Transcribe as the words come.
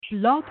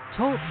Blog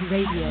Talk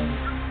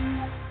Radio.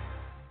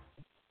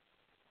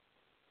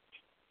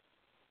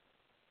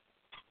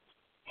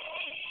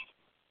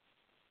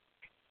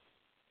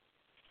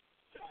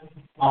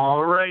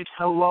 All right.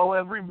 Hello,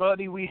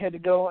 everybody. We had to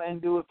go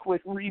and do a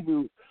quick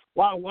reboot.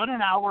 Wow, what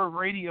an hour of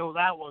radio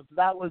that was.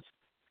 That was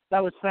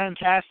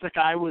fantastic.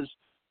 I was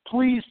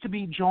pleased to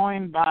be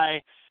joined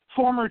by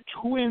former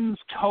Twins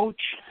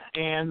coach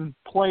and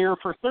player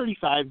for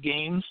 35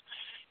 games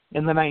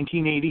in the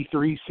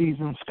 1983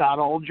 season, Scott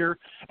Alger.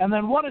 And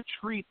then what a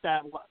treat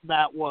that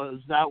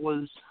was. That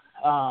was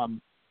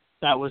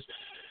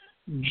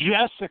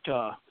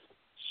Jessica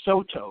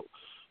Soto,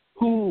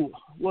 who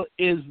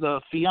is the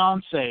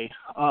fiance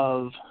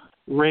of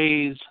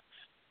Ray's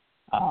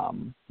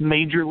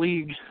major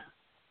league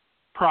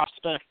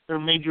prospect or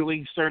major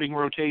league starting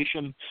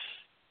rotation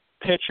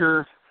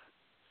pitcher,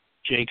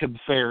 Jacob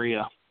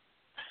Faria.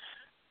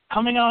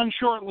 Coming on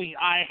shortly,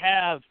 I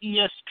have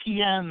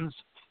ESPN's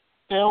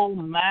Phil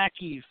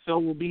Mackey.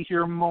 Phil will be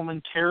here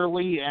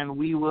momentarily, and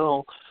we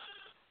will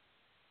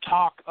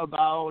talk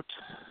about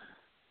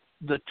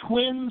the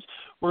Twins.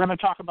 We're going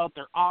to talk about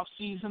their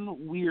offseason.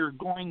 We're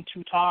going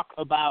to talk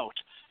about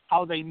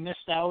how they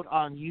missed out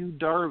on Yu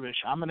Darvish.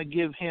 I'm going to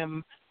give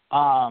him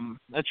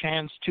a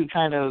chance to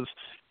kind of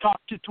talk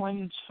to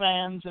Twins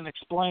fans and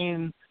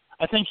explain.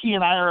 I think he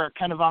and I are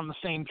kind of on the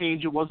same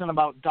page. It wasn't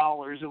about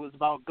dollars. It was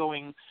about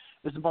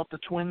the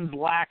Twins'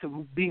 lack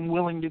of being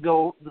willing to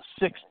go the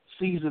sixth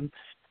season.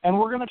 And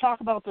we're going to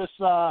talk about this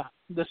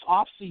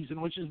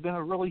offseason, which has been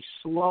a really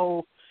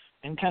slow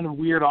and kind of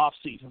weird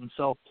offseason.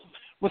 So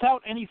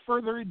without any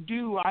further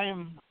ado, I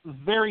am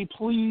very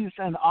pleased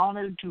and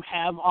honored to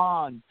have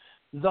on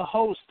the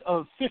co-host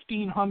of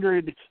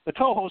 1500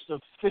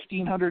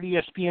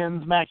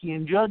 ESPN's Mackey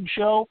and Judd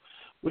show,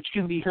 which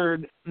can be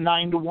heard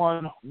 9 to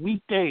 1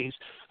 weekdays.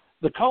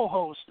 The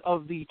co-host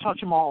of the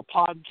Touch 'Em All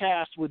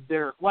podcast with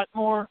Derek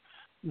Wetmore,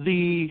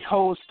 the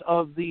host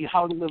of the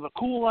How to Live a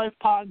Cool Life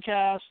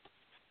podcast,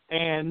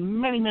 and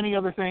many, many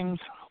other things.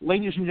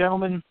 Ladies and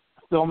gentlemen,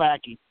 Phil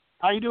Mackey.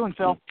 How you doing,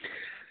 Phil?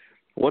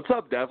 What's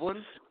up,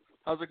 Devlin?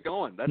 How's it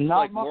going? That's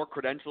more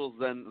credentials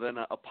than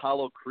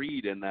Apollo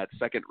Creed in that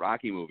second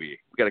Rocky movie.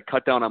 We got to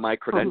cut down on my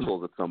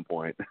credentials at some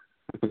point.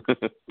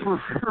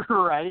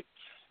 Right.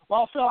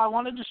 Well, Phil, I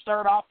wanted to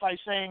start off by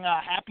saying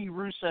happy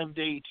Rusev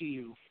Day to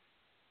you.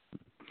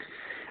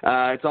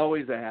 It's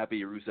always a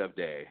happy Rusev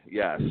Day,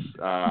 yes.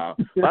 By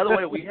the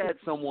way, we had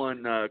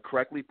someone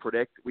correctly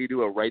predict. We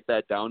do a Write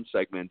That Down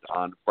segment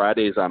on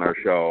Fridays on our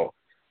show,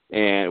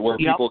 and where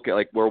people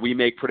can, where we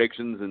make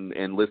predictions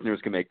and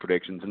listeners can make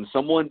predictions. And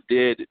someone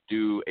did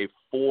do a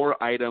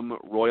 4-item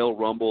Royal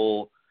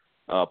Rumble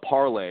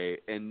parlay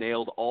and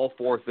nailed all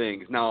 4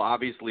 things. Now,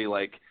 obviously,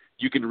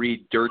 you can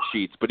read dirt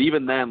sheets, but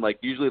even then,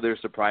 usually there's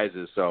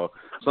surprises. So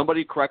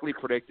somebody correctly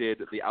predicted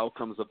the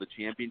outcomes of the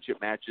championship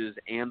matches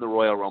and the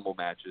Royal Rumble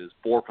matches,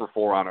 4 for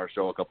 4 on our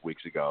show a couple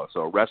weeks ago.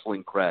 So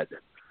wrestling cred.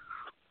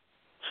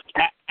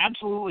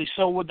 Absolutely.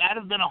 So would that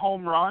have been a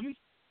home run?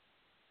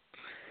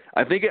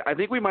 I think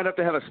we might have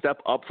to have a step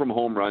up from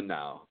home run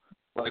now.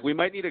 We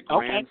might need a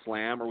grand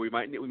slam, or we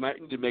might need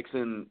to mix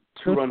in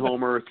 2-run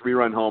homer,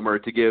 3-run homer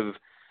to give,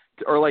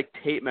 or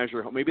tape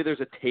measure. Maybe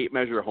there's a tape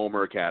measure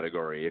homer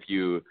category if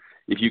you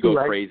go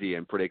crazy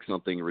and predict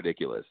something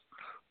ridiculous.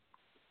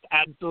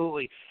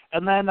 Absolutely.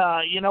 And then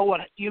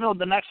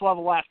the next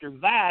level after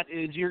that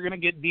is you're going to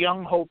get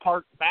Byung Ho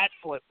Park bat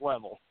flip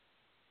level.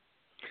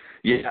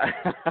 Yeah.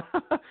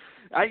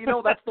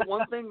 That's the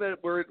one thing that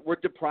we're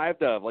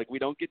deprived of. We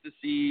don't get to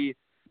see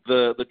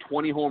the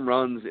 20 home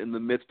runs in the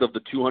midst of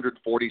the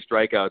 240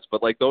 strikeouts,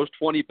 but those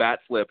 20 bat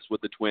flips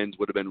with the Twins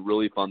would have been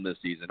really fun this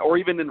season, or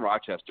even in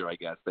Rochester, I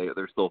guess.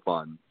 They're still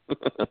fun.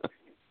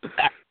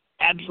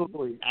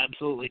 Absolutely.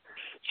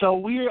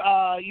 So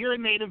you're a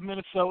native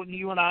Minnesotan.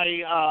 You and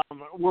I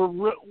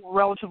we're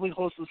relatively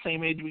close to the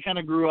same age. We kind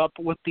of grew up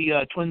with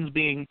the Twins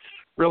being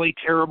really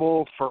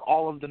terrible for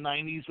all of the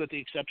 90s, with the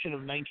exception of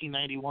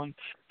 1991.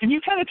 Can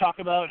you kind of talk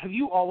about,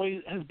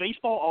 has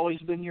baseball always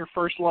been your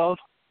first love?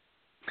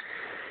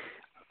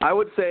 I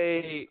would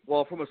say,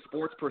 well, from a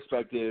sports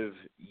perspective,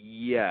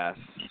 yes.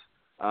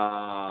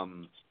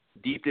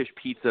 Deep dish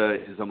pizza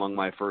is among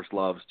my first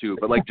loves too,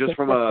 but just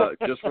from a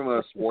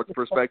sports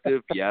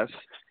perspective, yes.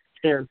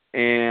 Sure.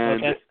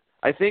 And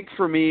I think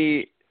for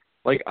me,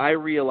 I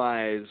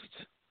realized,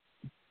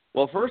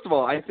 well, first of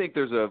all, I think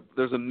there's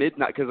a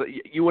midnight, because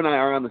you and I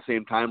are on the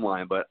same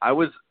timeline, but I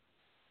was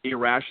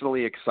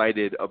irrationally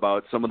excited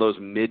about some of those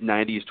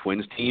mid-90s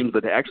Twins teams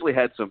that actually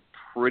had some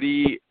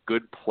pretty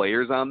good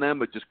players on them,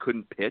 but just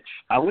couldn't pitch.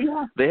 Oh,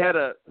 yeah. They had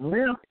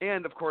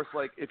and of course,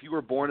 if you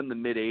were born in the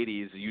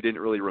mid-'80s, you didn't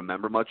really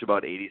remember much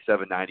about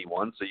 87,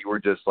 91, so you were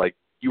just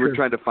you were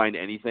trying to find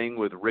anything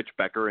with Rich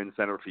Becker in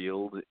center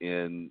field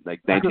in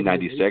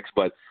 1996.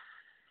 But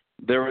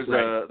there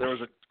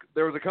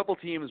was a couple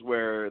teams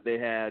where they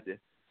had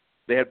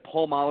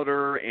Paul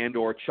Molitor and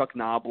or Chuck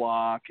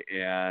Knobloch,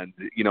 and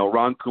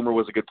Ron Coomer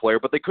was a good player,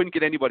 but they couldn't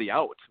get anybody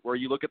out. Where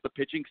you look at the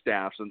pitching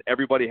staffs, and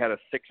everybody had a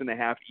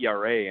 6.5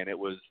 ERA, and it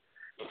was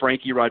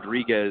Frankie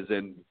Rodriguez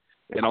and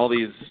and all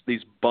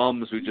these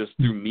bums who just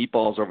threw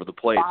meatballs over the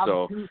plate.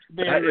 Bob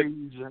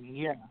Gooseberries and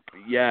yeah.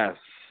 Yes,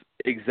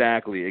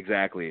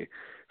 exactly.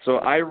 So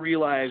I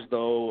realized,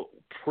 though,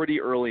 pretty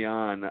early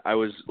on, I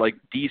was like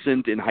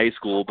decent in high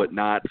school, but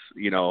not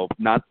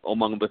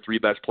among the 3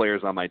 best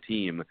players on my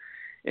team.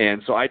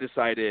 And so I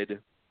decided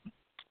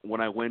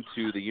when I went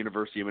to the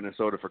University of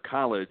Minnesota for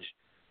college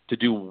to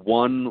do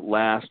one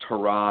last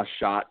hurrah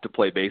shot to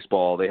play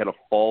baseball. They had a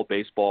fall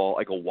baseball,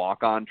 like a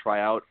walk-on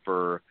tryout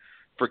for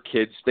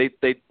kids. They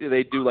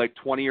do like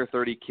 20 or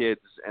 30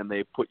 kids, and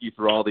they put you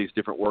through all these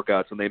different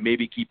workouts, and they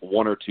maybe keep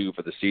 1 or 2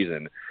 for the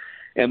season.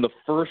 And the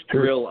first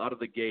drill out of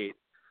the gate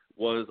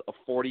was a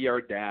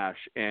 40-yard dash,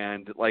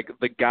 and like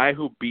the guy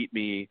who beat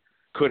me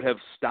could have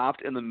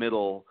stopped in the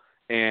middle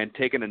and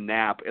taken a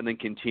nap and then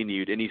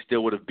continued, and he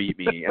still would have beat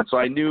me. And so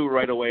I knew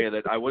right away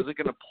that I wasn't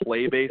going to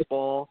play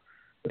baseball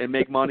and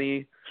make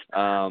money.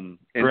 And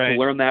right. To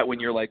learn that when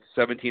you're like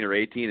 17 or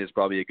 18 is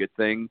probably a good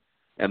thing.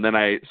 And then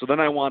I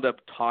wound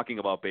up talking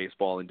about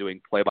baseball and doing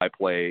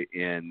play-by-play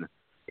in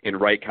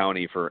Wright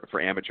County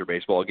for amateur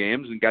baseball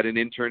games, and got an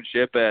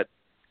internship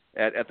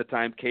at the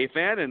time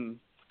KFAN, and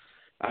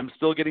I'm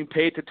still getting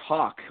paid to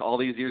talk all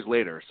these years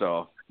later,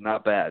 so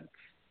not bad.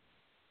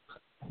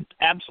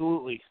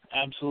 Absolutely.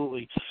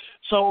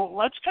 So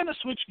let's kind of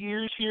switch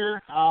gears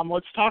here.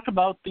 Let's talk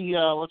about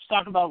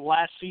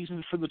last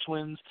season for the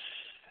Twins.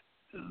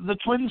 The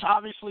Twins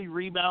obviously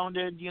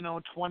rebounded.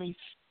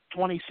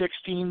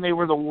 2016 they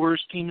were the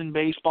worst team in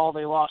baseball.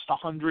 They lost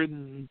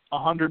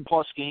 100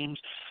 plus games.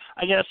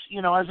 I guess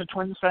as a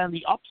Twins fan,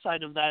 the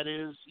upside of that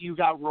is you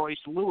got Royce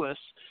Lewis,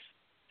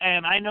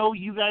 and I know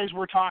you guys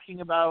were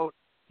talking about.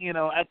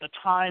 At the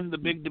time, the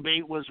big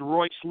debate was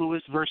Royce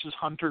Lewis versus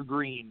Hunter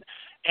Green.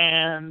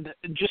 And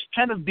just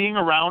kind of being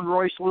around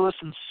Royce Lewis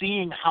and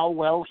seeing how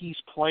well he's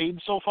played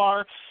so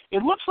far,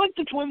 it looks like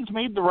the Twins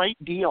made the right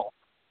deal.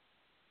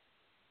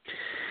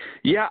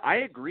 Yeah, I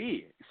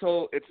agree.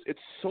 So it's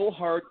so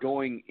hard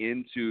going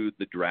into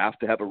the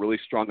draft to have a really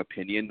strong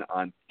opinion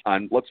on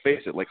let's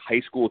face it, like high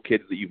school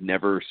kids that you've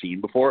never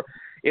seen before.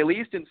 At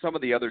least in some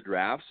of the other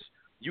drafts,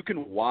 you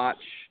can watch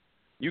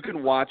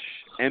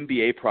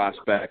NBA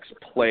prospects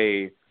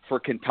play for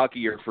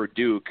Kentucky or for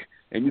Duke,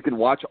 and you can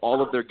watch all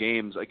of their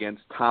games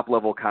against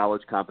top-level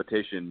college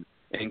competition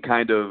and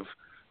kind of,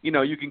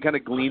 you can kind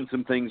of glean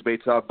some things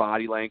based off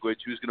body language,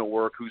 who's going to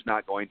work, who's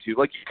not going to.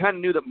 Like, you kind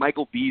of knew that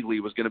Michael Beasley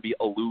was going to be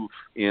aloof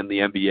in the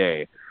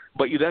NBA.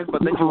 But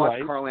then you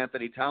watched Karl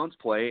Anthony Towns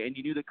play, and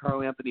you knew that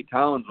Karl Anthony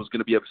Towns was going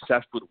to be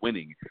obsessed with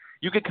winning.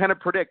 You could kind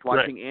of predict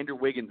watching Andrew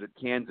Wiggins at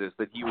Kansas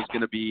that he was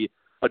going to be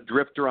a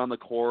drifter on the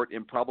court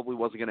and probably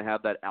wasn't going to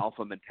have that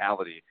alpha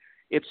mentality.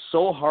 It's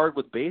so hard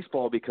with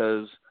baseball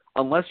because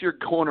unless you're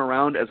going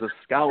around as a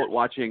scout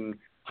watching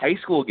high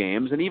school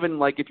games, and even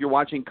like if you're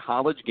watching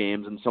college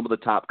games and some of the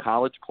top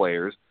college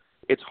players,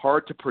 it's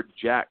hard to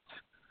project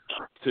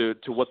to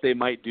what they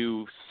might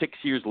do 6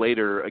 years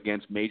later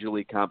against major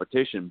league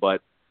competition.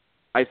 But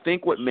I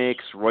think what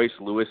makes Royce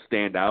Lewis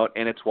stand out,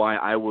 and it's why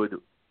I would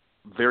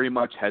very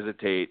much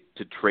hesitate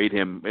to trade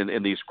him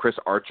in these Chris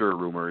Archer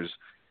rumors.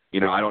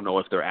 I don't know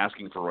if they're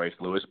asking for Royce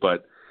Lewis,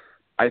 but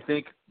I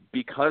think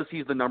because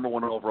he's the number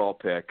 1 overall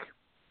pick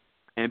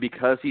and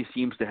because he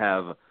seems to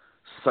have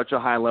such a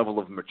high level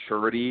of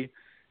maturity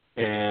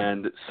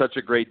and such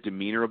a great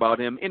demeanor about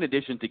him, in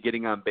addition to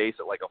getting on base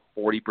at like a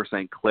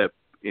 40% clip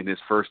in his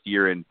first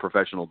year in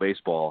professional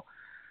baseball,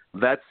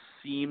 that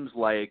seems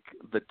like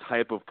the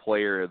type of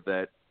player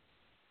that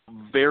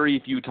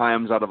very few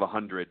times out of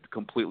 100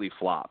 completely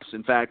flops.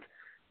 In fact,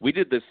 we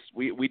did this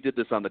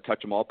on the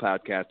Touch 'Em All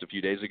podcast a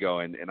few days ago,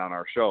 and on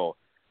our show,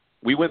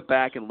 we went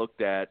back and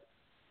looked at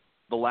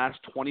the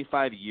last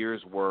 25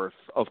 years worth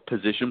of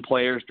position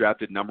players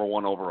drafted number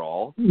 1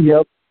 overall.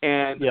 Yep.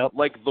 And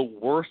like the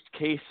worst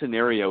case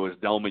scenario is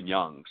Delman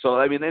Young. So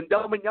and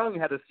Delman Young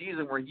had a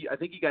season where I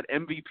think he got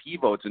MVP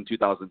votes in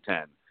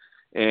 2010.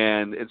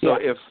 And so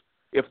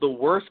if the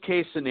worst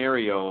case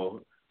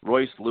scenario,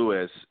 Royce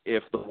Lewis,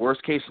 if the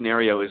worst case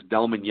scenario is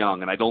Delman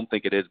Young, and I don't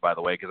think it is, by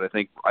the way, because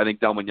I think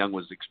Delman Young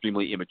was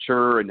extremely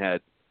immature and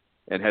had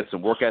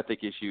some work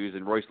ethic issues,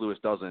 and Royce Lewis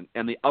doesn't,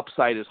 and the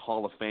upside is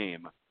Hall of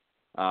Fame.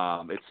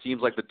 It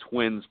seems like the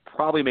Twins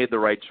probably made the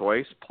right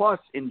choice. Plus,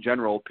 in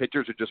general,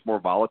 pitchers are just more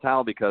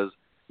volatile because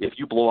if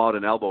you blow out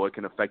an elbow, it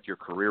can affect your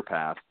career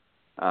path.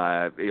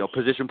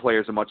 Position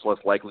players are much less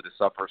likely to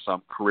suffer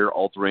some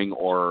career-altering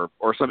or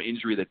some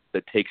injury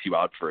that takes you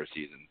out for a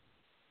season.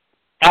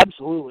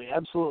 Absolutely.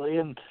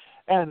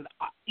 And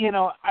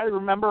I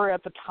remember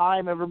at the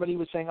time everybody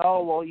was saying,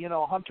 oh,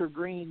 well, Hunter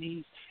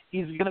Green,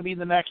 he's going to be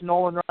the next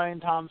Nolan Ryan,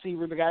 Tom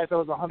Seaver, the guy that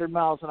throws 100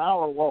 miles an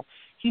hour. Well,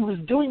 he was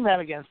doing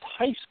that against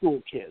high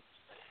school kids.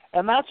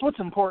 And that's what's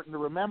important to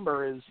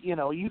remember is,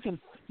 you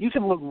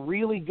can look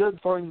really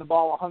good throwing the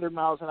ball 100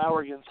 miles an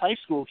hour against high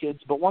school kids,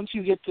 but once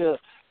you get to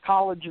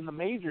college and the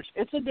majors,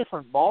 it's a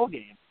different ball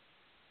game.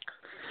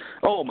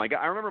 Oh my God!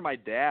 I remember my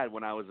dad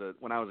when I was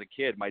a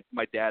kid.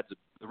 My dad's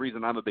the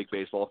reason I'm a big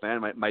baseball fan.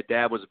 My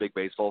dad was a big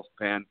baseball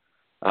fan.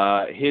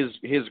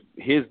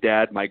 His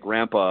dad, my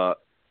grandpa,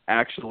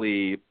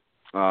 actually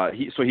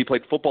He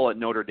played football at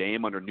Notre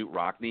Dame under Newt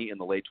Rockne in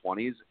the late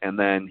 20s, and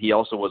then he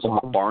also was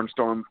a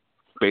Barnstorm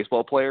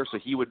baseball player. So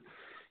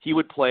he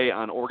would play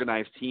on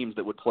organized teams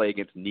that would play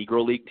against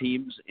Negro League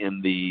teams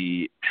in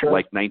the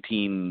like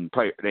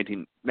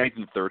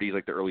 1930s,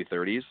 like the early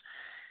 30s.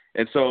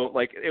 And so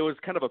like it was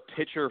kind of a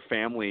pitcher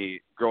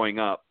family growing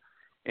up.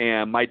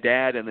 And my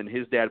dad and then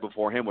his dad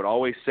before him would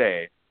always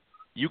say,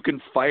 you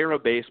can fire a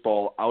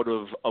baseball out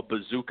of a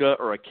bazooka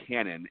or a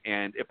cannon,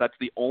 and if that's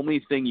the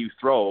only thing you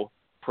throw,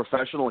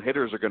 professional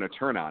hitters are going to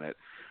turn on it.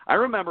 I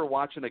remember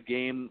watching a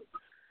game,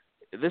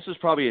 this was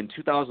probably in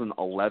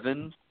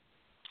 2011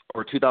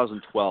 or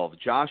 2012.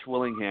 Josh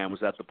Willingham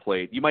was at the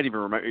plate. You might even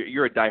remember,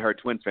 you're a diehard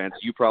Twins fan, so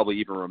you probably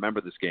even remember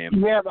this game.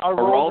 Yeah,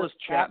 Aroldis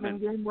Chapman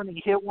game when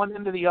he hit one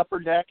into the upper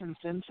deck in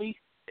Cincy.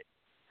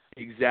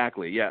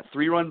 Exactly, yeah,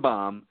 3-run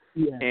bomb.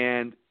 Yeah.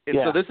 And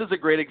so this is a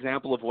great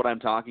example of what I'm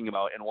talking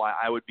about and why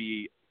I would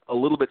be a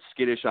little bit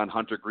skittish on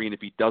Hunter Green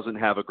if he doesn't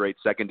have a great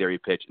secondary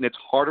pitch. And it's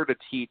harder to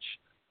teach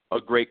a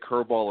great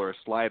curveball or a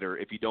slider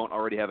if you don't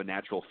already have a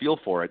natural feel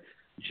for it.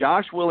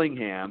 Josh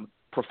Willingham,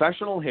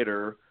 professional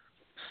hitter,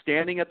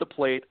 standing at the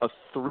plate, a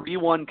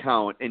 3-1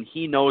 count, and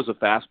he knows a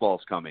fastball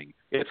is coming.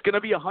 It's going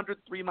to be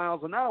 103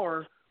 miles an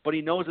hour, but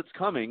he knows it's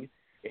coming,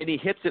 and he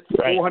hits it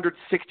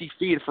 460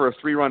 feet for a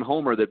 3-run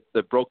homer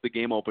that broke the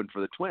game open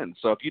for the Twins.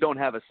 So if you don't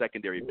have a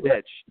secondary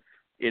pitch,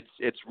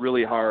 it's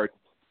really hard.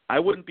 I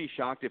wouldn't be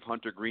shocked if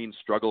Hunter Green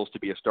struggles to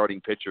be a starting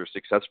pitcher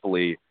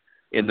successfully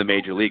in the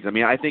major leagues. I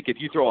mean, I think if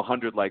you throw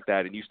 100 like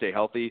that and you stay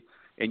healthy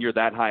and you're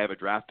that high of a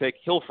draft pick,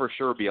 he'll for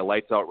sure be a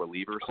lights-out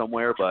reliever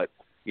somewhere. But,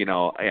 you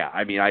know, yeah,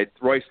 I mean,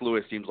 Royce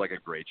Lewis seems like a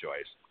great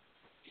choice.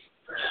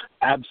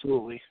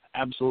 Absolutely.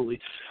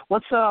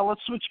 Let's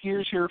switch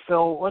gears here,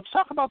 Phil. Let's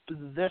talk about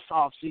this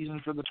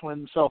offseason for the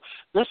Twins. So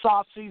this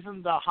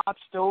offseason, the hot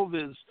stove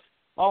is,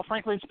 well,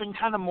 frankly, it's been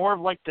kind of more of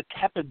like the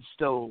tepid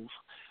stove.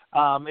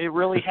 It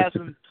really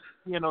hasn't,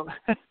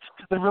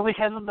 there really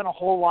hasn't been a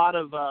whole lot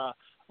of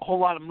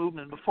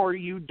movement. Before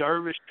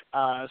Darvish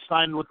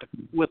signed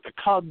with the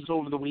Cubs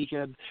over the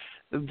weekend,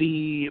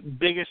 the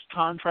biggest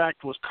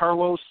contract was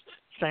Carlos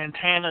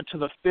Santana to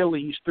the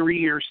Phillies, 3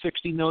 years,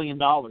 $60 million.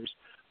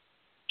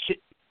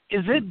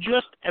 Is it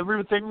just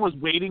everything was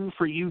waiting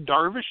for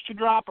Darvish to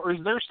drop, or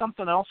is there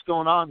something else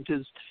going on?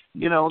 Because,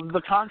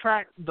 the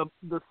contract, the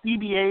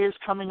CBA is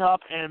coming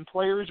up, and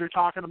players are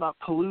talking about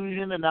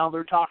collusion, and now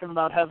they're talking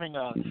about having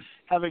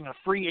a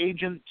free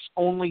agents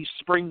only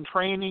spring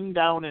training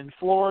down in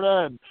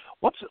Florida. And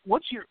what's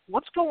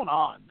going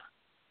on?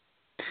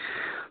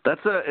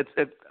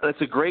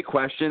 That's a great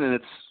question, and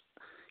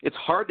it's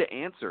hard to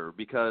answer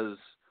because,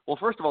 well,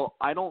 first of all,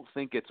 I don't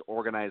think it's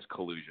organized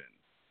collusion.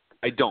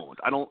 I don't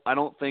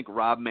think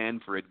Rob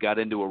Manfred got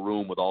into a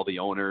room with all the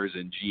owners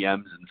and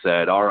GMs and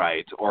said, all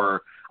right,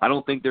 or I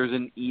don't think there's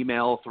an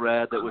email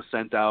thread that was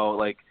sent out.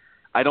 Like,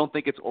 I don't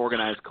think it's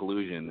organized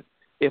collusion.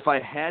 If I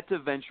had to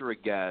venture a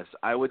guess,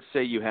 I would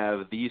say you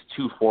have these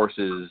two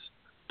forces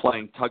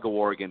playing tug of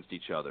war against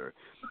each other.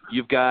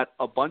 You've got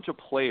a bunch of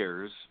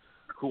players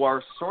who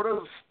are sort of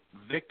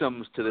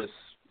victims to this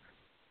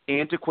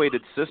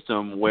antiquated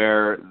system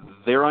where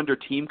they're under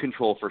team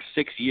control for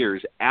 6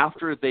 years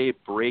after they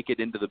break it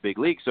into the big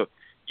league. So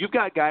you've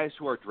got guys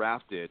who are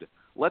drafted.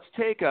 Let's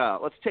take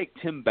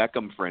Tim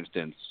Beckham, for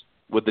instance,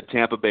 with the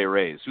Tampa Bay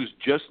Rays, who's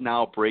just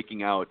now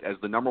breaking out as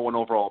the number 1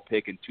 overall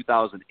pick in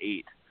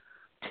 2008.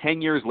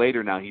 10 years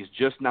later now, he's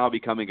just now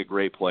becoming a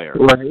great player.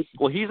 Right.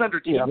 Well, he's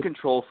under team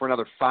control for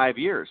another 5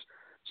 years.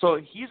 So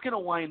he's going to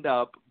wind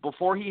up,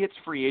 before he hits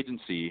free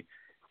agency,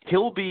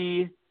 he'll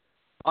be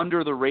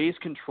under the Rays'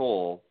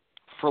 control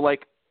for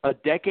like a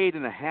decade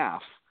and a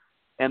half,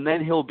 and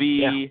then he'll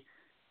be,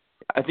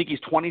 I think he's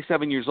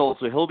 27 years old,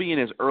 so he'll be in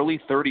his early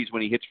 30s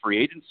when he hits free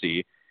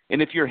agency.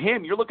 And if you're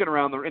him, you're looking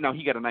around there, and now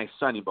he got a nice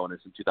signing bonus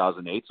in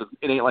 2008, so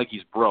it ain't like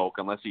he's broke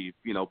unless he,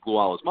 blew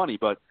all his money.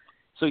 But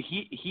so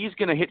he's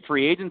going to hit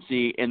free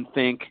agency and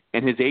think,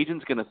 and his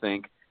agent's going to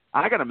think,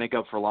 I got to make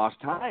up for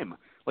lost time.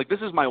 Like,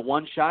 this is my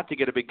one shot to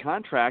get a big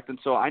contract, and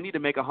so I need to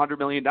make $100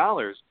 million.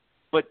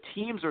 But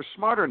teams are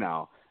smarter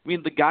now. I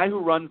mean, the guy who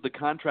runs the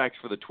contracts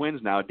for the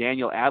Twins now,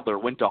 Daniel Adler,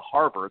 went to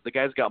Harvard. The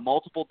guy's got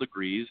multiple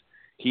degrees.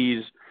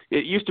 It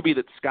used to be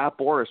that Scott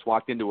Boras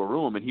walked into a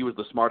room and he was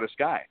the smartest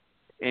guy.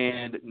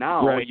 And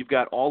now you've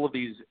got all of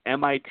these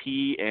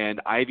MIT and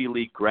Ivy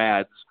League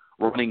grads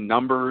running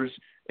numbers,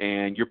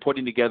 and you're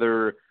putting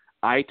together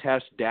eye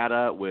test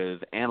data with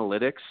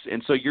analytics.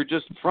 And so you're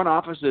just, front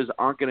offices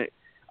aren't going to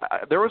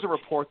there was a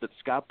report that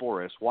Scott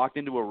Boras walked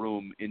into a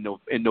room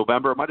in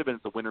November, it might have been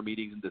at the winter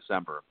meetings in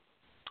December,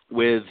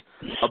 with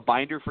a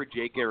binder for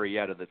Jake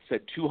Arrieta that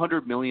said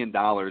 $200 million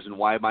and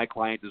why my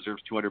client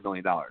deserves $200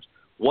 million.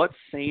 What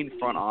sane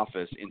front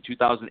office in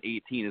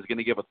 2018 is going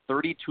to give a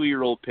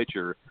 32-year-old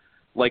pitcher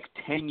like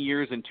 10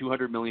 years and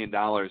 $200 million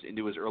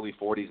into his early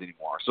 40s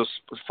anymore? So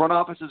front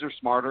offices are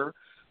smarter,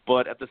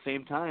 but at the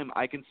same time,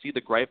 I can see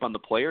the gripe on the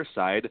player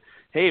side.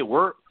 Hey,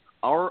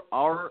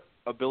 our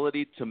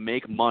ability to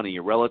make money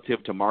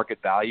relative to market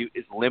value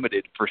is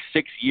limited for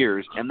 6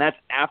 years, and that's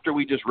after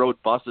we just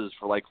rode buses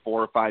for like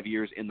 4 or 5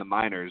 years in the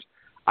minors.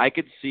 I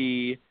could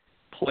see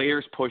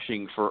players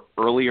pushing for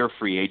earlier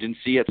free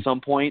agency at some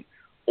point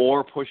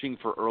or pushing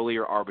for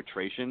earlier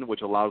arbitration,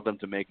 which allows them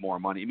to make more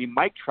money. I mean,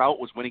 Mike Trout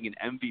was winning an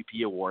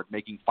MVP award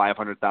making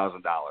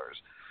 $500,000.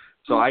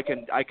 So I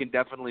can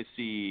definitely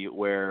see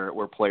where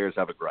players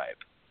have a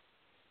gripe.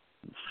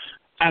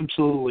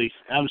 Absolutely.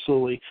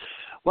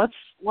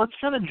 Let's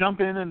kind of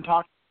jump in and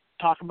talk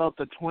about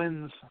the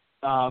Twins,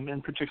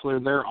 in particular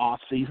their off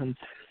season.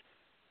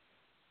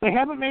 They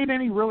haven't made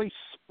any really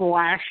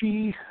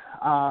splashy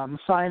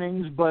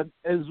signings, but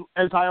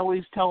as I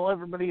always tell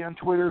everybody on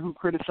Twitter who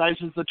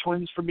criticizes the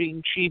Twins for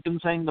being cheap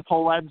and saying the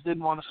Polabs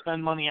didn't want to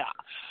spend money,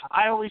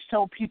 I always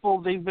tell people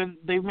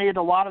they've made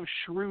a lot of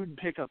shrewd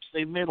pickups.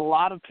 They've made a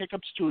lot of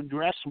pickups to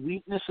address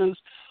weaknesses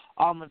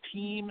on the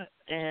team,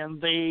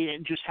 and they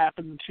just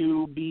happen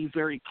to be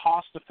very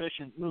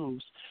cost-efficient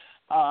moves.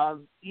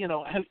 Can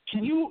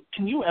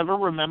you ever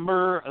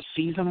remember a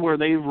season where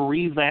they've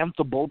revamped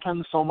the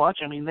bullpen so much?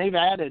 I mean, they've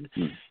added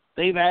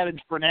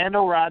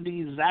Fernando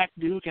Rodney, Zach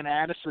Duke, and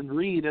Addison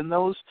Reed, and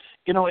those,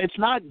 it's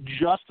not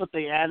just that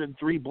they added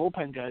 3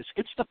 bullpen guys;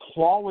 it's the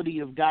quality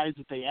of guys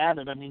that they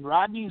added. I mean,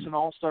 Rodney's an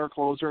all-star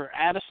closer.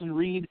 Addison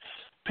Reed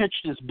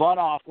pitched his butt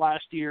off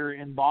last year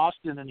in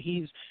Boston, and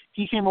he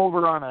came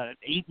over on an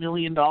 $8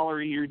 million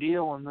a year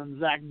deal, and then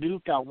Zach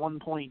Duke got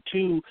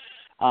 1.2.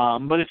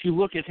 But if you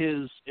look at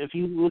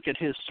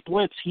his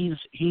splits, he's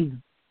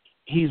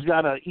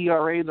got an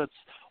ERA that's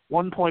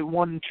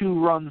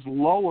 1.12 runs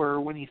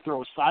lower when he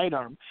throws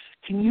sidearm.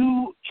 Can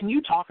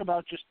you talk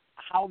about just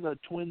how the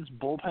Twins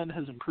bullpen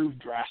has improved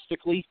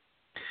drastically?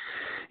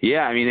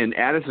 Yeah, I mean, in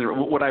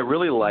Addison, what I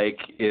really like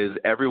is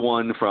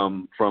everyone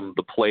from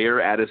the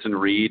player Addison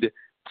Reed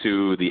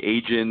to the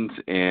agent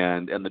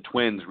and the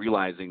Twins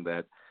realizing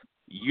that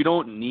you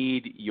don't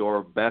need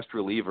your best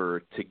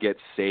reliever to get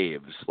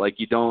saves. Like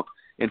you don't.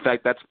 In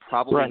fact, that's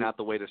probably not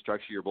the way to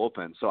structure your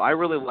bullpen. So I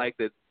really like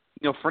that.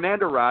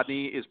 Fernando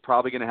Rodney is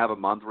probably going to have a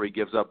month where he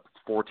gives up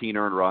 14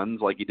 earned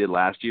runs like he did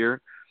last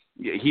year.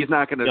 He's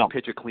not going to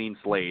pitch a clean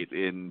slate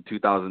in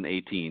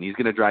 2018. He's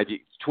going to drive you.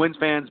 Twins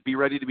fans, be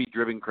ready to be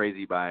driven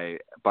crazy by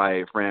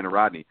Fernando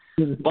Rodney.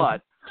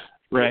 But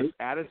if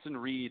Addison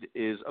Reed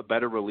is a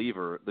better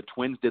reliever, the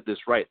Twins did this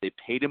right. They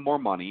paid him more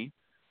money.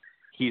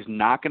 He's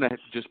not going to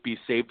just be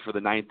saved for the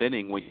 9th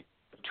inning when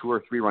 2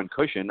 or 3 run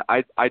cushion.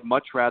 I'd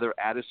much rather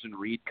Addison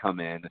Reed come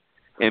in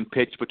and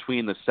pitch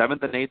between the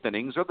 7th and 8th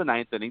innings or the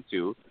 9th inning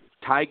too.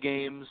 Tie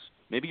games.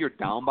 Maybe you're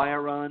down by a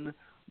run.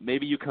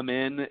 Maybe you come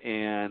in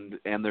and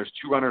there's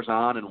 2 runners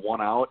on and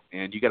 1 out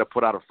and you got to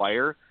put out a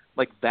fire.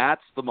 Like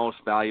that's the most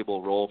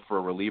valuable role for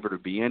a reliever to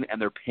be in,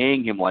 and they're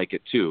paying him like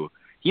it too.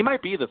 He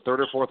might be the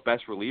 3rd or 4th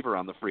best reliever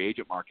on the free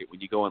agent market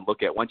when you go and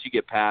look at once you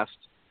get past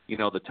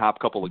the top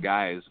couple of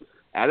guys.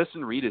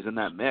 Addison Reed is in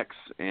that mix,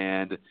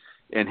 and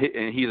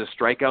he's a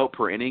strikeout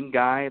per inning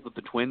guy that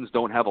the Twins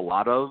don't have a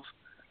lot of.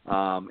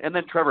 And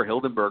then Trevor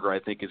Hildenberger,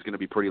 I think, is going to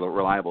be pretty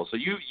reliable. So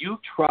you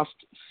trust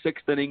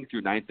 6th inning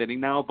through 9th inning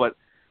now, but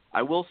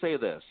I will say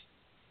this.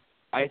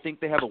 I think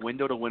they have a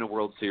window to win a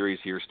World Series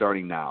here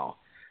starting now.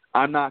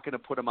 I'm not going to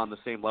put them on the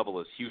same level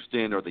as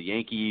Houston or the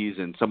Yankees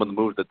and some of the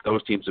moves that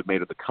those teams have made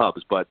with the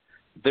Cubs, but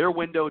their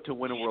window to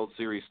win a World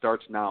Series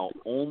starts now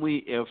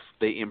only if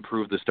they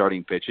improve the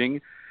starting pitching.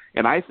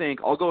 And I think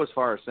I'll go as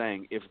far as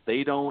saying if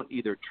they don't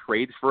either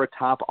trade for a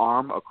top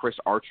arm, a Chris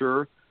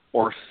Archer,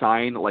 or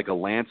sign like a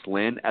Lance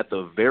Lynn at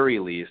the very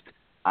least,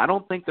 I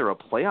don't think they're a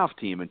playoff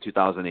team in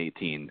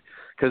 2018.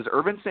 Because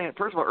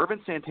first of all,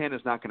 Irvin Santana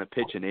is not going to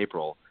pitch in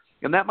April.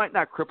 And that might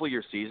not cripple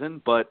your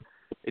season, but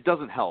it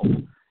doesn't help.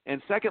 And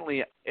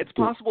secondly, it's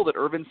possible that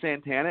Irvin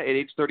Santana at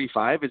age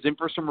 35 is in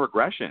for some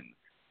regression.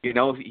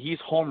 He's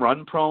home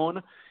run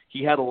prone.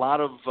 He had a lot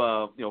of,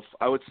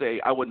 I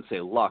wouldn't say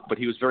luck, but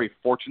he was very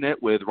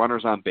fortunate with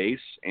runners on base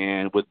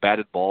and with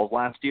batted balls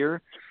last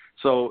year.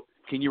 So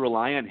can you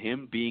rely on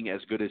him being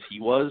as good as he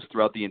was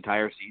throughout the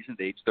entire season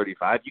at age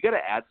 35? You got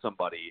to add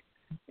somebody.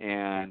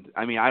 And,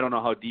 I mean, I don't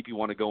know how deep you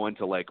want to go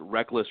into, like,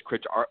 reckless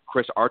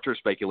Chris Archer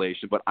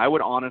speculation, but I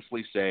would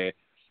honestly say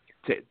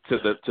to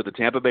the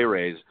Tampa Bay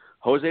Rays,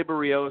 Jose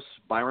Barrios,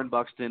 Byron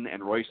Buxton,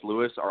 and Royce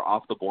Lewis are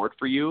off the board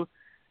for you.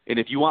 And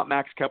if you want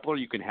Max Kepler,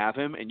 you can have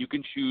him, and you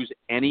can choose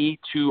any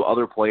 2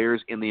 other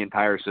players in the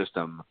entire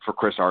system for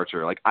Chris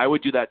Archer. Like, I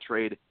would do that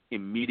trade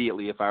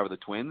immediately if I were the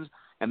Twins,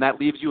 and that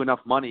leaves you enough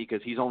money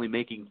because he's only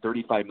making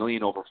 $35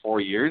 million over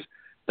 4 years.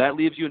 That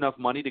leaves you enough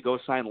money to go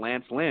sign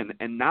Lance Lynn,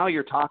 and now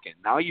you're talking.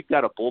 Now you've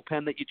got a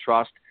bullpen that you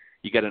trust.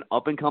 You got an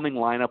up-and-coming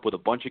lineup with a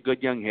bunch of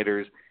good young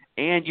hitters,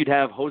 and you'd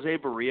have Jose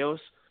Barrios,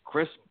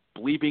 Chris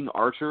bleeping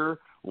Archer,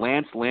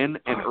 Lance Lynn,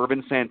 and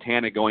Irvin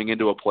Santana going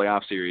into a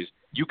playoff series.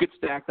 You could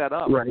stack that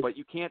up, but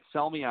you can't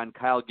sell me on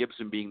Kyle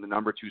Gibson being the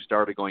number 2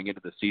 starter going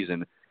into the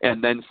season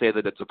and then say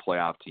that it's a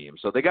playoff team.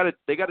 So they got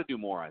to do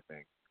more, I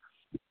think.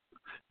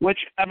 Which,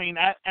 I mean,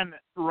 and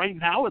right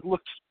now it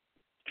looks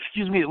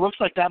it looks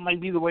like that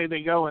might be the way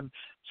they go. And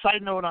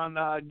side note on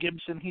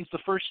Gibson, he's the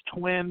first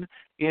Twin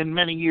in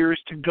many years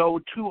to go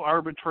to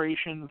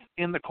arbitration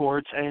in the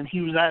courts, and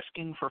he was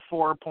asking for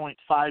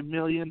 $4.5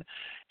 million.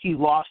 He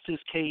lost his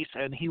case,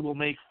 and he will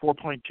make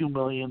 $4.2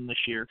 million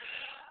this year.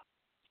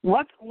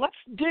 Let's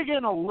dig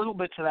in a little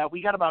bit to that.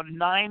 We got about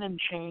 9 and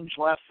change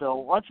left,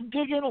 Phil. Let's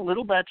dig in a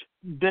little bit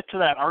to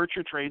that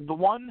Archer trade. The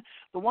one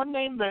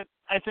name that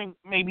I think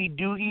maybe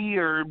Doogie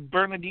or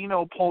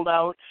Bernardino pulled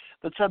out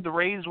that said the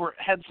Rays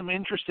had some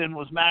interest in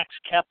was Max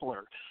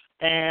Kepler.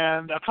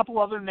 And a couple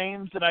other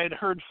names that I had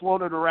heard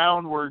floated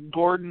around were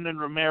Gordon and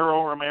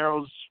Romero.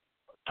 Romero's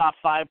top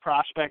 5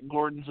 prospect.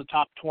 Gordon's a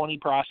top 20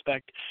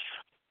 prospect.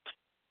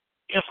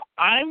 If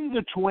I'm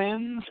the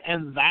Twins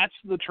and that's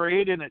the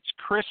trade and it's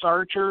Chris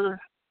Archer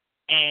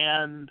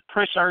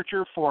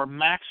for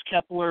Max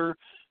Kepler,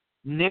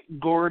 Nick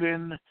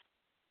Gordon,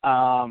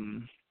 Fernando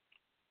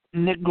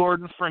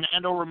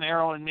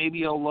Romero, and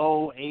maybe a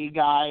low A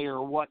guy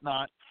or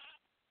whatnot,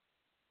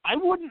 I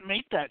wouldn't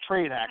make that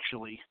trade,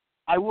 actually.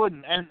 I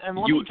wouldn't. And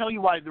let me tell you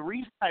why. The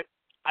reason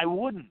I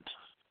wouldn't.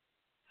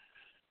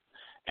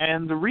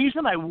 And the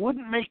reason I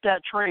wouldn't make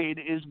that trade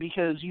is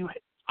because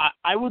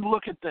I would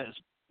look at this.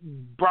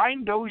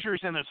 Brian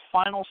Dozier's in his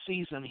final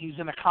season. He's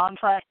in a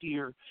contract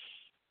year.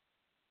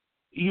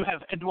 You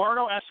have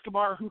Eduardo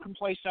Escobar, who can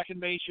play second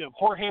base. You have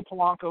Jorge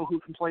Polanco, who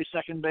can play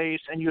second base.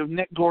 And you have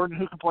Nick Gordon,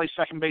 who can play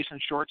second base and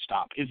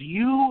shortstop.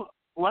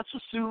 Let's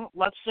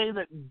say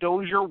that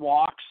Dozier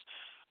walks,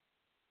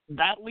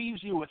 that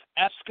leaves you with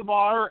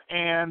Escobar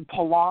and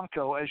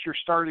Polanco as your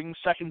starting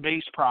second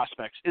base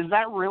prospects. Is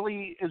that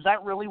really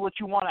what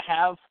you want to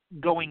have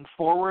going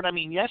forward? I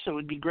mean, yes, it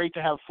would be great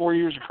to have 4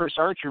 years of Chris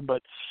Archer,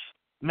 but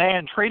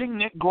man, trading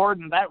Nick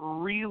Gordon, that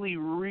really,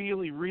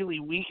 really, really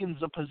weakens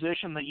the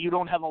position that you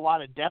don't have a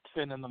lot of depth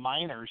in the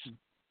minors.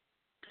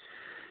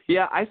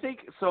 Yeah, I think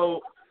so.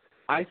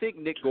 I think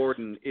Nick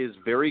Gordon is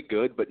very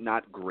good, but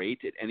not great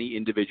at any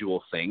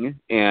individual thing.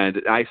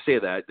 And I say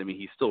that, I mean,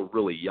 he's still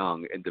really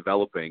young and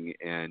developing,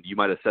 and you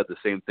might have said the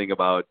same thing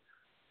about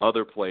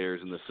other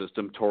players in the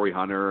system, Torrey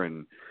Hunter,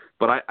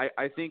 but I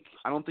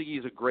don't think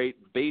he's a great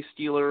base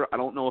stealer. I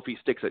don't know if he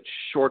sticks at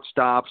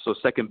shortstop, so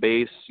second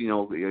base,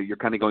 you're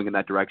kind of going in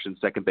that direction,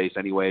 second base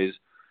anyways.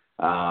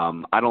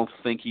 I don't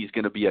think he's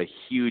going to be a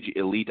huge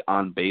elite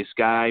on-base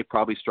guy,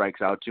 probably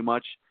strikes out too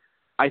much.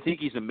 I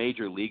think he's a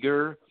major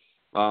leaguer.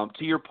 To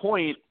your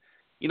point,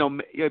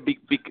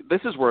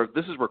 this is where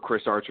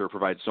Chris Archer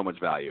provides so much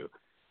value.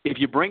 If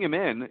you bring him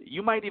in,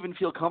 you might even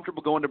feel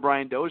comfortable going to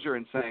Brian Dozier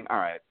and saying, all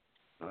right,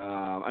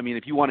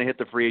 if you want to hit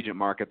the free agent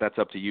market, that's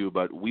up to you,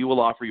 but we will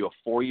offer you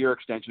a 4-year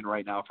extension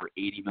right now for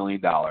 $80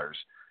 million.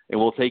 And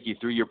we'll take you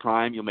through your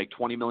prime. You'll make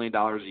 $20 million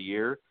a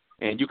year,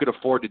 and you could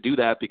afford to do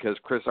that because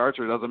Chris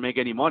Archer doesn't make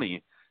any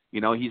money.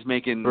 He's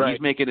making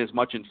as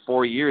much in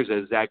 4 years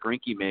as Zach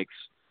Greinke makes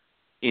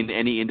in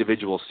any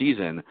individual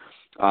season.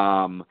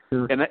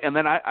 Sure. And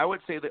then I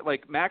would say that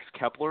like Max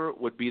Kepler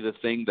would be the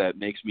thing that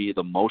makes me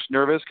the most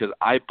nervous because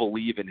I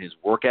believe in his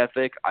work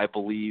ethic. I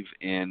believe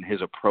in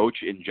his approach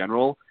in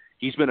general.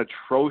 He's been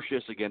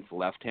atrocious against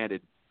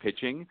left-handed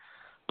pitching,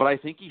 but I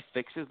think he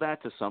fixes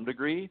that to some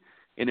degree,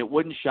 and it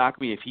wouldn't shock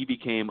me if he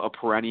became a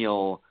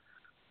perennial,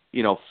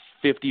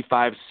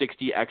 55,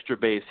 60 extra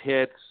base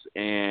hits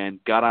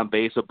and got on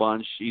base a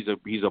bunch.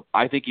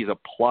 I think he's a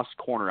plus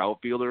corner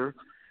outfielder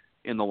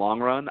in the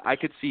long run. I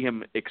could see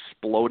him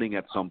exploding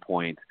at some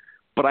point,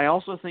 but I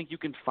also think you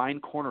can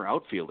find corner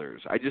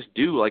outfielders. I just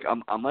do. Like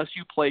unless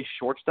you play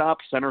shortstop,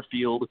 center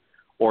field,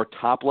 or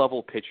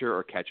top-level pitcher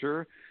or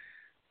catcher,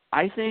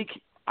 I think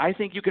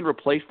you can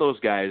replace those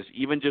guys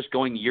even just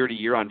going year to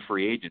year on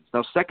free agents.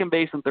 Now, second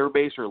base and third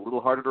base are a little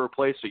harder to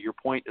replace, so your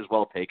point is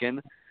well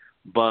taken.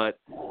 But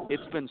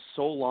it's been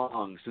so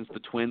long since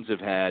the Twins have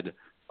had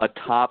a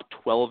top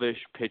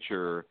 12-ish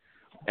pitcher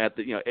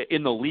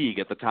in the league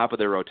at the top of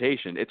their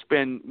rotation. It's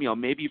been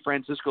maybe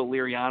Francisco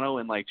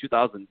Liriano in like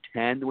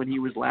 2010 when he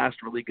was last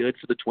really good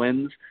for the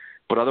Twins.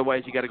 But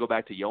otherwise, you got to go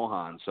back to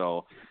Johan.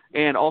 So,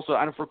 and also,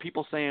 I know for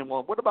people saying,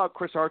 well, what about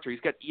Chris Archer? He's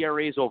got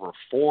ERAs over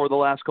 4 the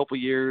last couple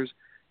of years.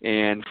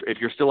 And if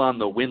you're still on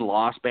the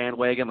win-loss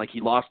bandwagon, like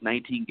he lost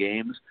 19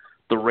 games,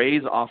 the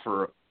Rays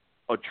offer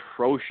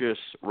atrocious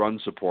run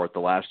support the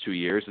last 2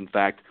 years. In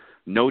fact,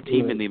 no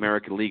team in the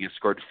American League has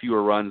scored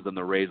fewer runs than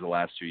the Rays the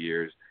last 2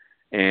 years.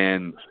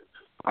 And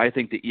I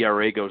think the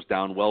ERA goes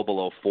down well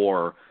below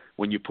 4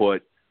 when you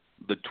put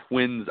the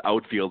Twins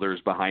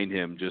outfielders behind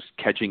him just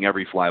catching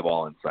every fly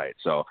ball in sight.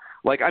 So,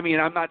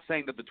 I'm not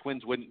saying that the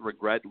Twins wouldn't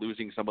regret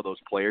losing some of those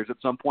players at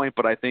some point,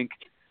 but I think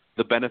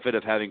the benefit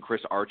of having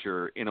Chris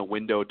Archer in a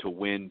window to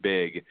win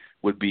big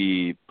would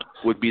be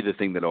the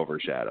thing that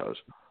overshadows.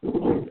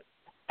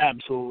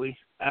 Absolutely.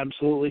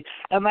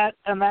 And that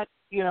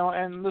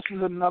and this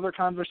is another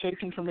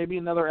conversation for maybe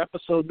another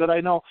episode, but I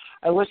know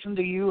I listened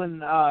to you and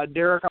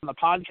Derek on the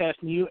podcast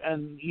and you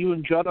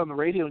and Judd on the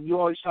radio, and you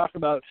always talk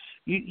about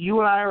you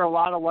and I are a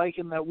lot alike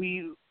in that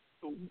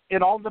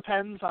it all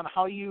depends on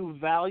how you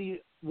value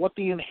what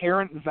the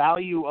inherent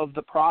value of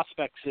the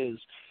prospects is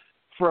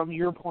from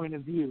your point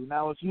of view.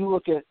 Now, if you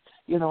look at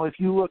if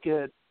you look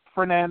at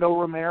Fernando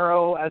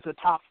Romero as a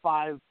top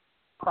 5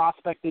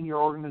 prospect in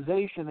your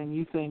organization and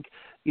you think,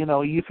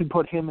 you can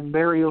put him and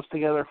Berrios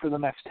together for the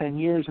next 10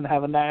 years and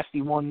have a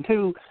nasty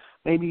 1-2,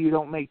 maybe you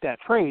don't make that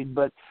trade.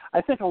 But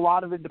I think a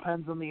lot of it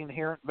depends on the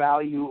inherent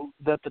value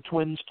that the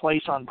Twins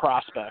place on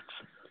prospects.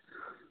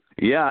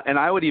 Yeah, and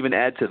I would even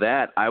add to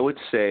that, I would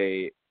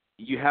say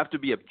you have to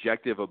be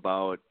objective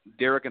about –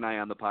 Derek and I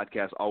on the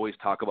podcast always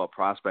talk about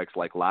prospects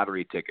like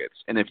lottery tickets.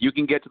 And if you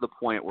can get to the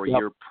point where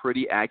you're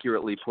pretty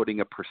accurately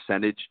putting a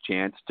percentage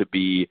chance to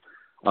be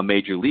a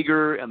major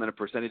leaguer and then a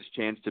percentage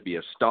chance to be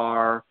a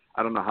star,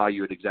 I don't know how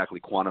you would exactly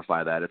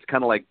quantify that. It's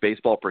kind of like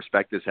Baseball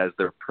Prospectus has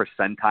their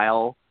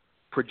percentile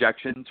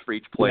projections for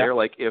each player. Yep.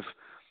 Like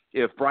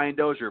if Brian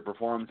Dozier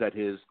performs at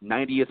his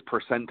 90th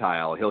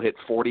percentile, he'll hit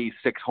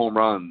 46 home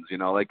runs.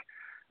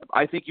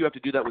 I think you have to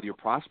do that with your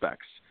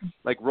prospects.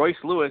 Like Royce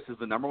Lewis is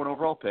the number 1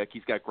 overall pick.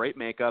 He's got great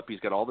makeup. He's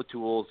got all the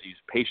tools. He's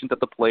patient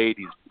at the plate.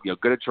 He's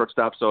good at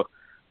shortstop. So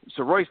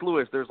Royce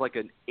Lewis, there's like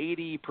an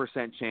 80%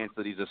 chance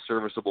that he's a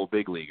serviceable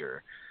big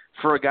leaguer.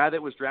 For a guy that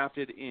was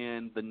drafted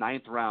in the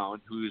 9th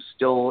round, who's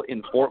still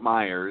in Fort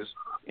Myers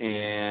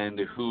and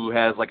who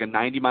has like a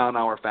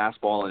 90-mile-an-hour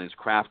fastball and is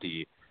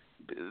crafty,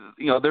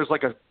 there's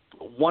like a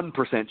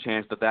 1%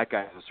 chance that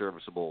guy is a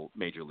serviceable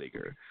major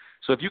leaguer.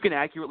 So if you can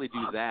accurately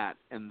do that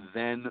and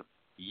then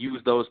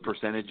use those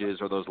percentages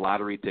or those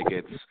lottery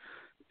tickets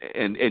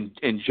and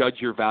judge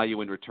your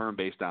value in return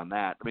based on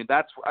that,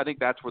 I think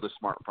that's where the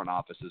smart front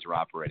offices are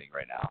operating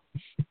right now.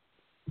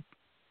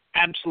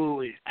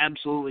 Absolutely.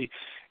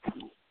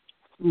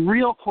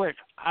 Real quick,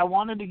 I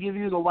wanted to give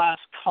you the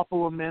last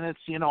couple of minutes.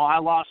 I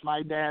lost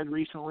my dad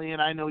recently,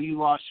 and I know you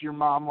lost your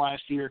mom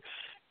last year.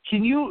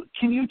 Can you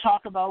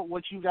talk about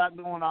what you got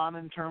going on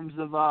in terms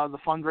of the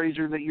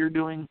fundraiser that you're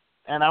doing?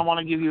 And I want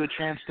to give you a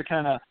chance to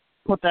kind of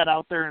put that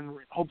out there and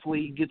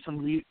hopefully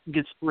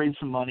raise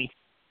some money.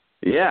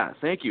 Yeah,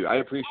 thank you. I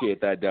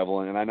appreciate that,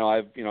 Devlin. And I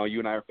know you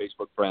and I are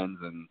Facebook friends,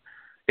 and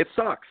it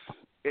sucks.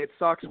 It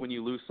sucks when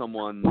you lose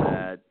someone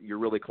that you're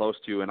really close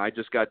to. And I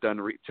just got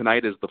done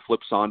tonight is the Flip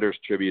Saunders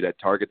tribute at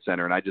Target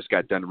Center, and I just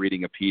got done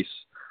reading a piece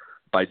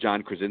by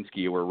John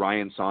Krasinski where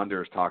Ryan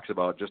Saunders talks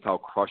about just how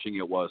crushing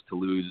it was to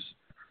lose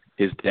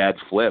his dad,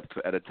 Flip,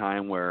 at a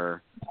time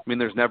where,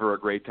 there's never a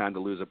great time to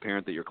lose a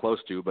parent that you're close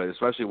to, but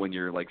especially when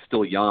you're like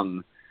still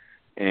young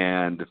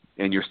and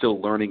you're still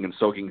learning and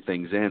soaking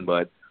things in.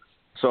 But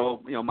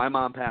so, my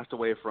mom passed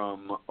away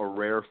from a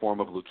rare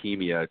form of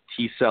leukemia,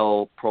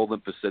 T-cell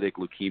prolymphocytic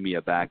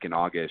leukemia, back in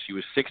August. She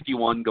was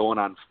 61 going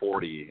on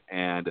 40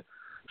 and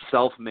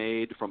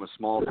self-made from a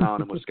small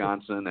town in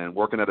Wisconsin and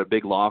working at a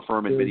big law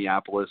firm in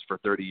Minneapolis for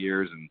 30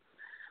 years.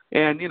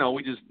 And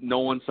no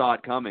one saw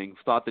it coming,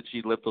 thought that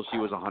she'd live till she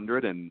was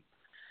 100, and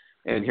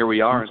here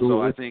we are.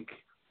 Absolutely. And so I think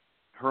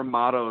her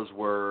mottos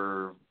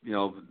were,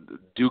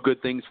 do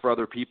good things for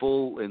other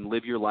people and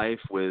live your life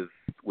with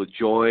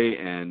joy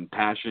and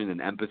passion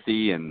and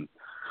empathy. And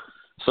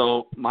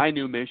so my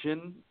new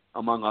mission,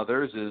 among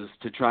others, is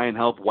to try and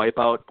help wipe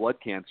out blood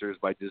cancers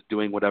by just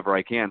doing whatever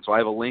I can. So I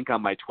have a link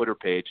on my Twitter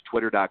page,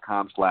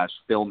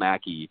 twitter.com/Phil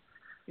Mackey.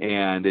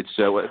 And it's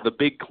the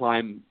big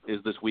climb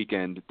is this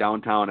weekend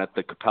downtown at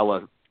the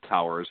Capella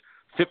Towers.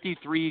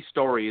 53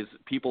 stories,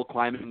 people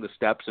climbing the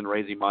steps and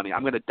raising money.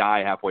 I'm going to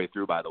die halfway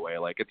through, by the way.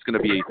 It's going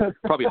to be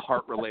probably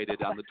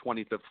heart-related on the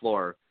 25th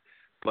floor.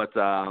 But,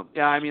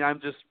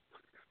 I'm just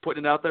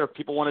putting it out there. If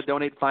people want to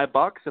donate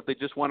 $5, if they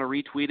just want to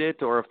retweet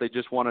it, or if they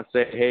just want to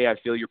say, hey, I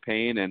feel your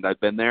pain and I've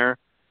been there.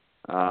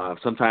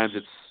 Sometimes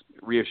it's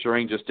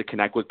reassuring just to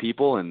connect with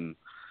people and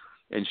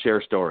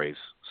share stories.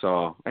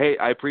 So, hey,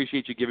 I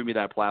appreciate you giving me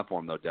that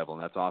platform, though, Devlin.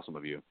 That's awesome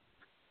of you.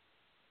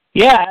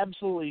 Yeah,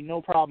 absolutely.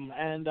 No problem.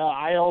 And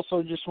I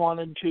also just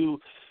wanted to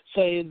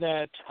say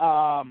that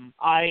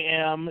I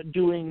am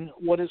doing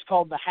what is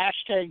called the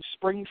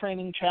 #Spring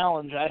Training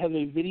Challenge. I have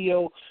a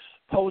video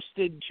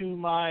posted to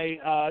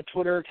my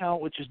Twitter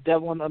account, which is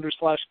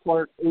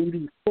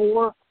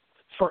Devlin_Clark84.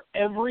 For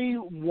every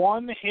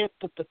one hit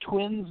that the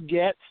Twins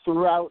get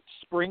throughout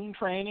spring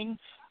training,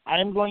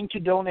 I'm going to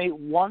donate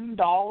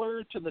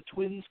 $1 to the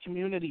Twins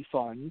Community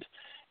Fund.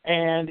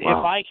 And Wow.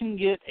 if I can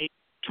get a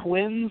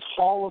Twins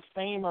Hall of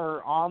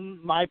Famer on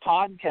my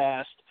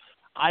podcast,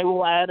 I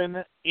will add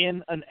in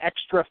an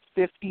extra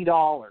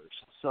 $50.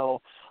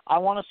 So I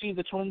want to see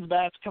the Twins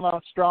bats come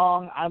out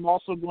strong. I'm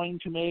also going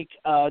to make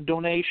a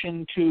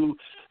donation to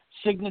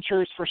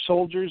Signatures for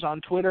Soldiers on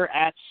Twitter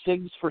at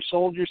Sigs for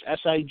Soldiers,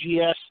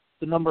 SIGS,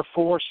 the number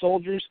 4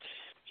 Soldiers.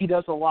 He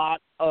does a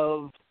lot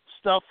of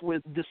stuff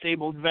with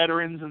disabled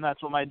veterans, and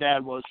that's what my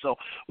dad was. So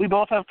we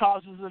both have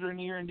causes that are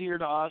near and dear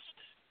to us.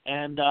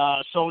 And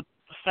so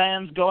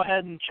fans, go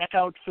ahead and check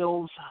out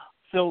Phil's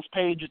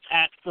page. It's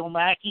at Phil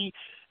Mackey.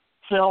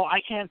 Phil, I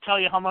can't tell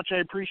you how much I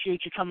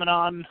appreciate you coming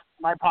on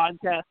my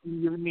podcast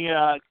and giving me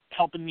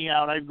helping me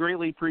out. I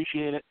greatly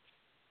appreciate it.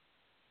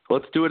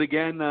 Let's do it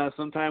again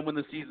sometime when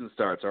the season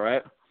starts, all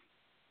right?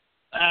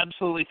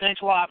 Absolutely.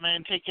 Thanks a lot,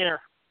 man. Take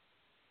care.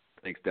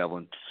 Thanks,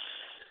 Devlin.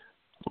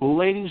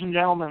 Ladies and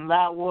gentlemen,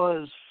 that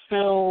was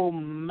Phil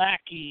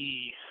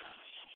Mackey.